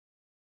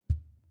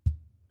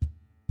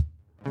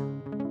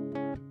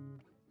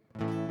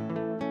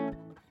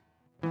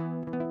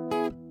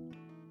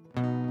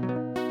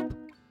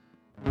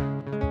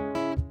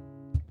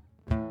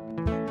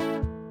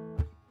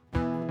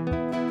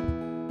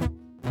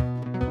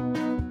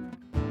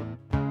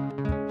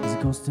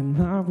ghost in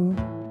my room,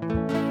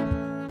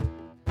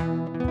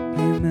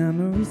 playing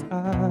memories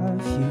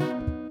of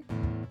you.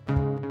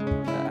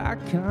 I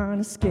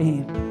can't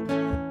escape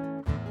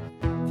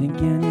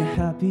thinking you're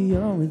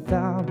happier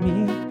without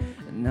me.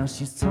 And now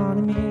she's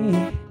taunting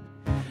me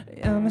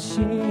in my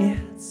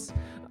sheets,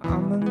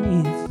 on my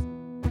knees,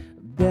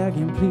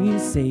 begging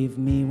please save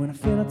me. When I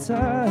feel a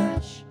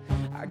touch,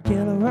 I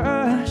get a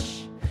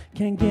rush,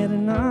 can't get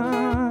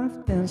enough.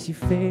 Then she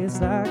fades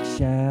like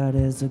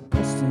shadows, a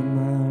ghost in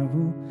my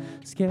room.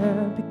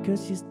 Scared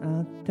because she's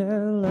not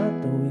there.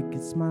 Love the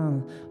wicked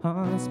smile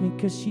haunts me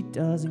cause she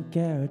doesn't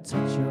care. A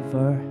touch of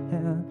her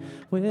hand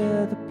with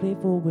a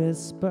playful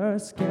whisper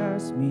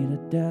scares me to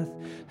death.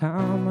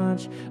 How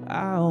much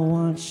I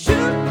want you.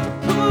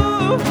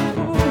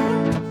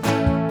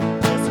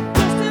 There's a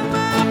ghost in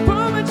my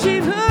room and she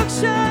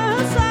looks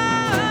just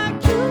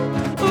like you.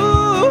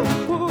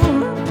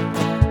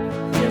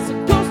 There's a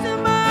ghost in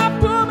my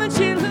room and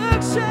she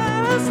looks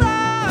just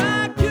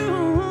like you.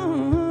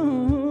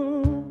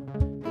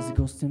 There's a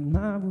ghost in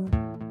my room.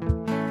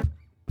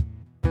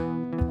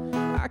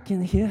 I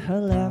can hear her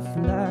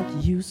laughing like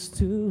you used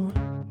to.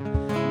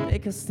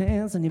 Make her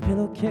stands on your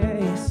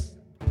pillowcase.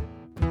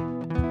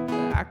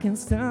 I can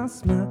still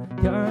smell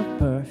your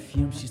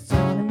perfume. She's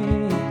telling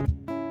me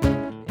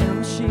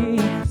in the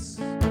sheets,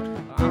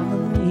 on my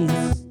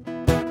knees,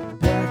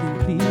 begging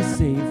please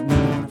save me.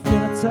 When I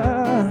feel a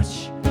touch,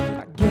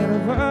 I get a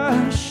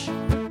rush,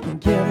 can't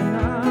get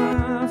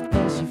enough.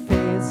 Then she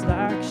fades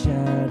like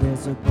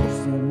shadows, a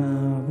ghost in my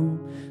room.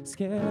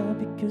 Scared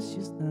because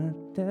she's not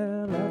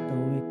there. Let the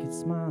wicked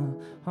smile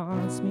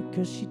haunts me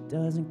cause she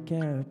doesn't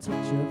care. A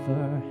touch of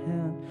her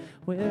hand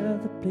with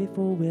a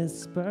playful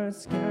whisper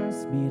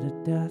scares me to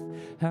death.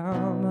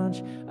 How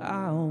much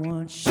I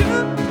want you.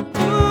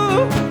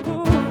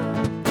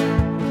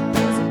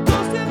 There's a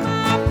ghost in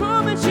my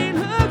room and she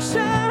looks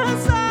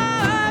just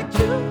like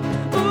you.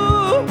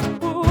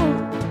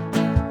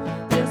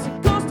 There's a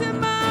ghost in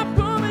my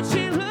room and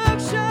she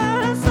looks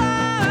just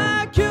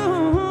like you.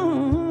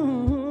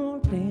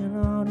 Playing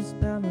all these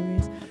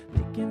memories,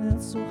 making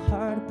it so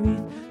hard to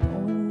breathe,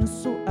 knowing you're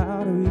so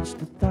out of reach.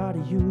 The thought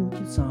of you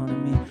keeps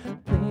haunting me.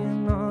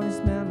 Playing all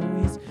these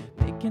memories,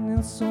 making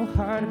it so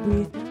hard to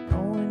breathe,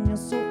 knowing you're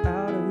so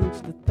out of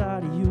reach. The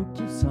thought of you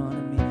keeps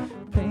haunting me.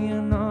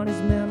 Playing all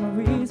these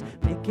memories,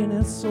 making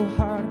it so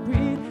hard to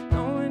breathe,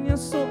 knowing you're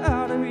so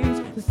out of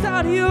reach. The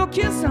thought of you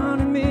keeps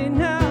haunting me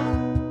now.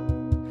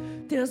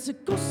 There's a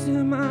ghost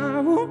in my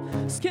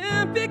room,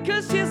 scared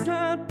because she's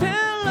not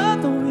there.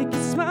 Love the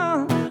wicked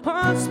smile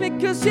haunts me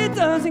cause she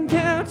doesn't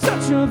care.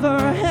 Touch of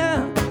her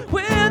hand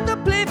with the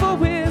playful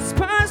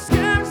whisper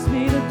scares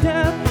me to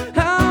death.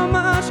 How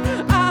much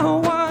I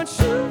want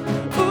you.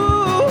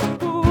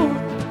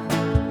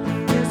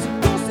 There's a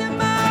ghost in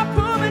my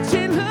room and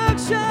she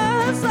looks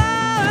just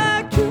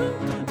like you.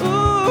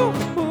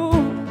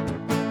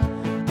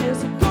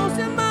 There's a ghost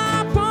in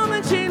my room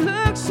and she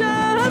looks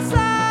just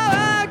like you.